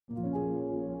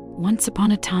Once upon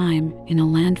a time, in a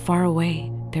land far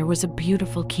away, there was a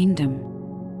beautiful kingdom.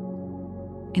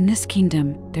 In this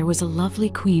kingdom, there was a lovely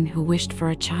queen who wished for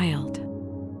a child.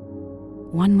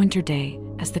 One winter day,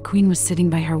 as the queen was sitting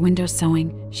by her window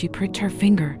sewing, she pricked her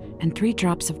finger, and 3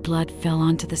 drops of blood fell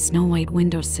onto the snow-white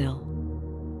windowsill.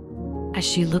 As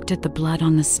she looked at the blood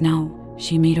on the snow,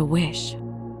 she made a wish.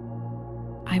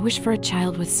 "I wish for a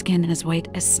child with skin as white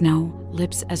as snow,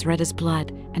 lips as red as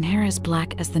blood, and hair as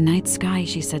black as the night sky,"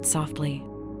 she said softly.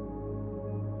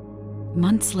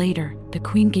 Months later, the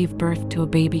queen gave birth to a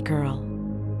baby girl.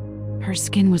 Her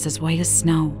skin was as white as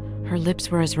snow, her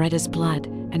lips were as red as blood,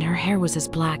 and her hair was as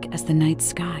black as the night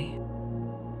sky.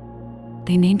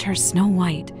 They named her Snow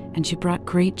White, and she brought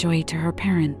great joy to her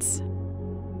parents.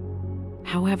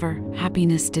 However,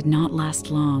 happiness did not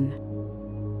last long.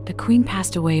 The queen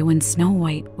passed away when Snow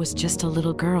White was just a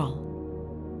little girl.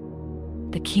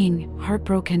 The king,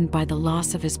 heartbroken by the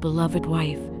loss of his beloved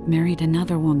wife, married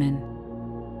another woman.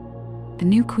 The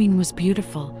new queen was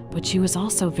beautiful, but she was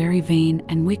also very vain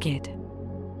and wicked.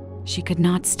 She could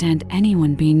not stand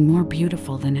anyone being more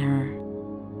beautiful than her.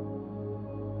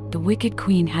 The wicked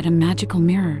queen had a magical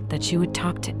mirror that she would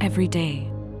talk to every day.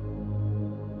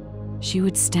 She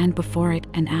would stand before it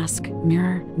and ask,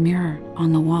 "Mirror, mirror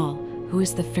on the wall, who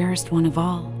is the fairest one of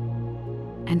all?"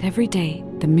 And every day,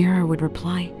 the mirror would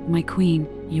reply, "My queen,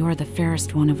 you are the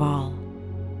fairest one of all."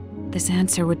 This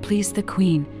answer would please the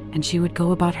queen, and she would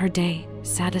go about her day,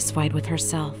 satisfied with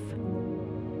herself.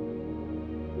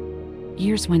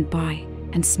 Years went by,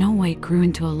 and Snow White grew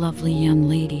into a lovely young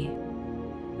lady.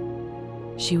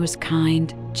 She was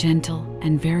kind, gentle,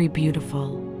 and very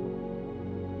beautiful.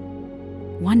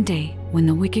 One day, when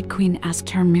the wicked queen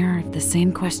asked her mirror the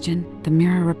same question, the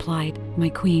mirror replied, "My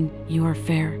queen, you are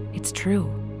fair, it's true.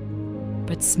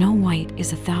 But Snow White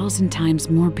is 1,000 times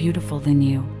more beautiful than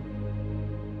you."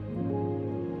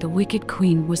 The wicked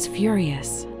queen was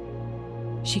furious.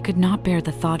 She could not bear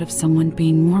the thought of someone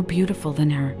being more beautiful than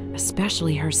her,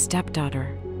 especially her stepdaughter.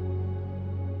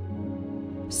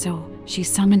 So, she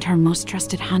summoned her most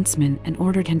trusted huntsman and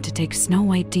ordered him to take Snow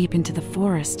White deep into the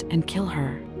forest and kill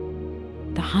her.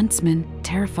 The huntsman,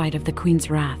 terrified of the queen's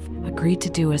wrath, agreed to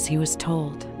do as he was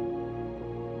told.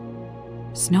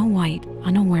 Snow White,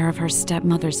 unaware of her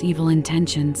stepmother's evil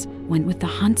intentions, went with the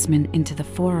huntsman into the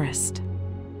forest.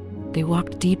 They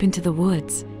walked deep into the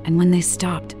woods, and when they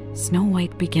stopped, Snow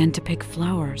White began to pick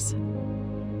flowers.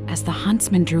 As the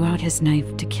huntsman drew out his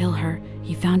knife to kill her,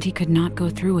 he found he could not go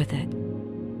through with it.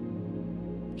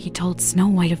 He told Snow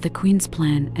White of the queen's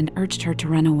plan and urged her to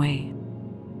run away.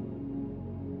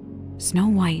 Snow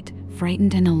White,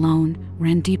 frightened and alone,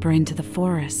 ran deeper into the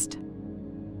forest.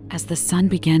 As the sun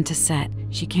began to set,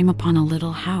 she came upon a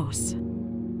little house.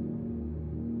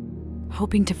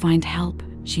 Hoping to find help,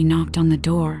 she knocked on the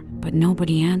door, but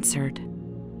nobody answered.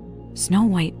 Snow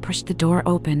White pushed the door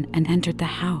open and entered the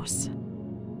house.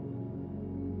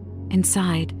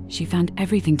 Inside, she found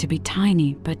everything to be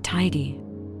tiny but tidy.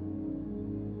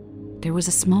 There was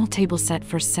a small table set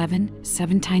for seven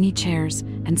tiny chairs,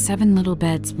 and 7 little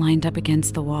beds lined up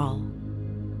against the wall.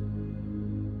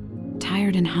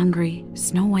 Tired and hungry,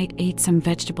 Snow White ate some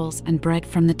vegetables and bread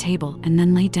from the table and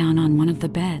then lay down on one of the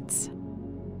beds.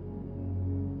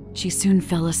 She soon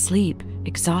fell asleep,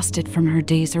 exhausted from her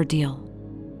day's ordeal.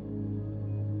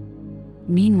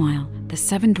 Meanwhile, the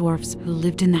 7 dwarfs who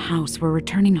lived in the house were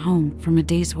returning home from a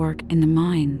day's work in the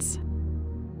mines.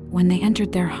 When they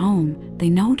entered their home, they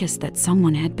noticed that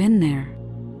someone had been there.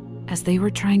 As they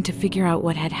were trying to figure out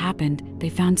what had happened, they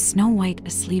found Snow White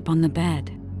asleep on the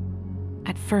bed.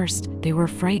 At first, they were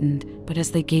frightened, but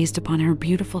as they gazed upon her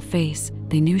beautiful face,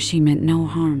 they knew she meant no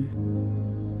harm.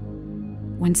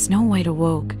 When Snow White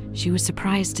awoke, she was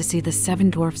surprised to see the 7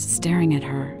 dwarfs staring at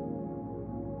her.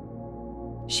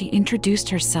 She introduced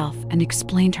herself and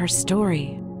explained her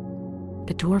story.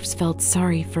 The dwarfs felt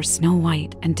sorry for Snow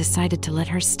White and decided to let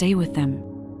her stay with them.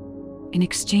 In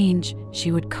exchange,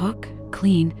 she would cook,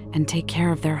 clean, and take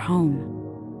care of their home.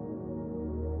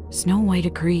 Snow White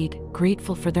agreed,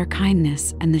 grateful for their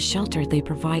kindness and the shelter they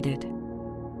provided.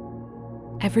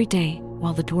 Every day,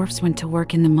 while the dwarfs went to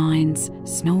work in the mines,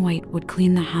 Snow White would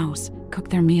clean the house, cook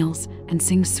their meals, and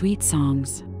sing sweet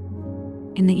songs.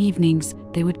 In the evenings,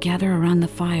 they would gather around the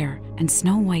fire, and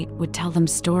Snow White would tell them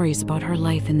stories about her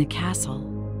life in the castle.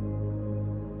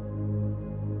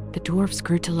 The dwarfs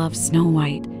grew to love Snow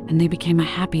White, and they became a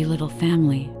happy little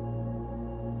family.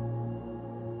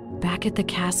 Back at the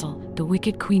castle, the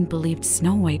wicked queen believed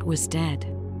Snow White was dead.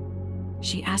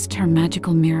 She asked her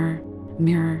magical mirror,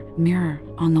 "Mirror, mirror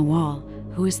on the wall,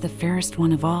 who is the fairest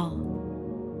one of all?"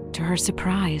 To her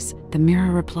surprise, the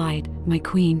mirror replied, "My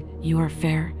queen, you are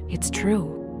fair, it's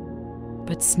true.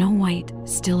 But Snow White,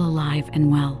 still alive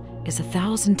and well, is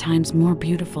 1,000 times more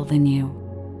beautiful than you.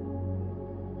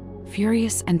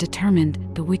 Furious and determined,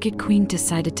 the wicked queen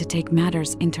decided to take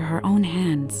matters into her own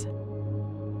hands.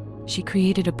 She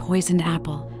created a poisoned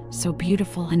apple, so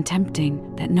beautiful and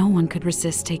tempting that no one could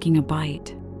resist taking a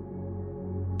bite.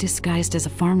 Disguised as a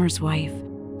farmer's wife,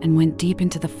 and went deep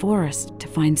into the forest to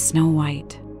find Snow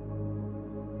White.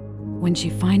 When she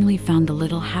finally found the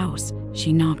little house,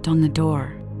 she knocked on the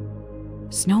door.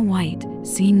 Snow White,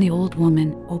 seeing the old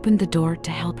woman, opened the door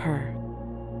to help her.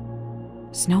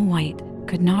 Snow White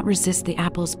could not resist the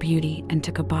apple's beauty and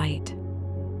took a bite.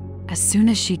 As soon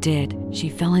as she did, she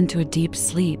fell into a deep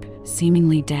sleep,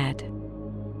 seemingly dead.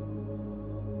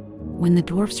 When the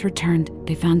dwarfs returned,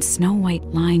 they found Snow White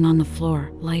lying on the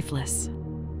floor, lifeless.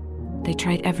 They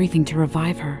tried everything to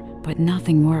revive her, but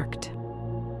nothing worked.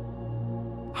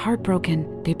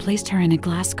 Heartbroken, they placed her in a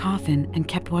glass coffin and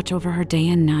kept watch over her day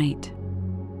and night.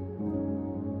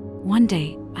 One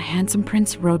day, a handsome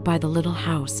prince rode by the little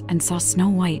house and saw Snow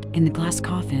White in the glass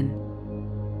coffin.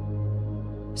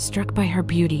 Struck by her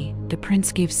beauty, the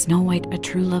prince gave Snow White a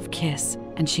true love kiss,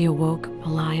 and she awoke,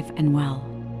 alive and well.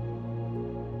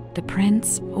 The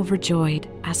prince, overjoyed,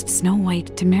 asked Snow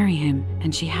White to marry him,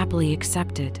 and she happily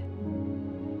accepted.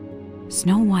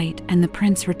 Snow White and the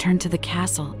prince returned to the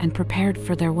castle and prepared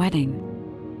for their wedding.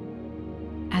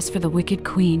 As for the wicked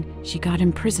queen, she got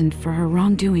imprisoned for her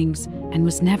wrongdoings and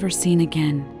was never seen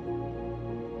again.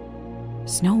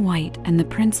 Snow White and the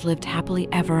prince lived happily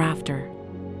ever after.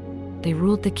 They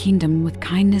ruled the kingdom with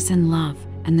kindness and love,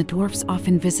 and the dwarfs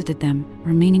often visited them,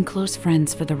 remaining close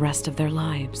friends for the rest of their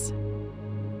lives.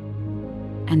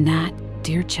 And that,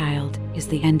 dear child, is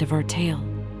the end of our tale.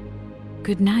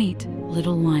 Good night,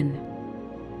 little one.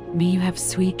 May you have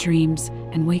sweet dreams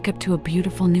and wake up to a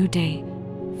beautiful new day,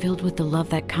 filled with the love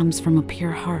that comes from a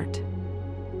pure heart.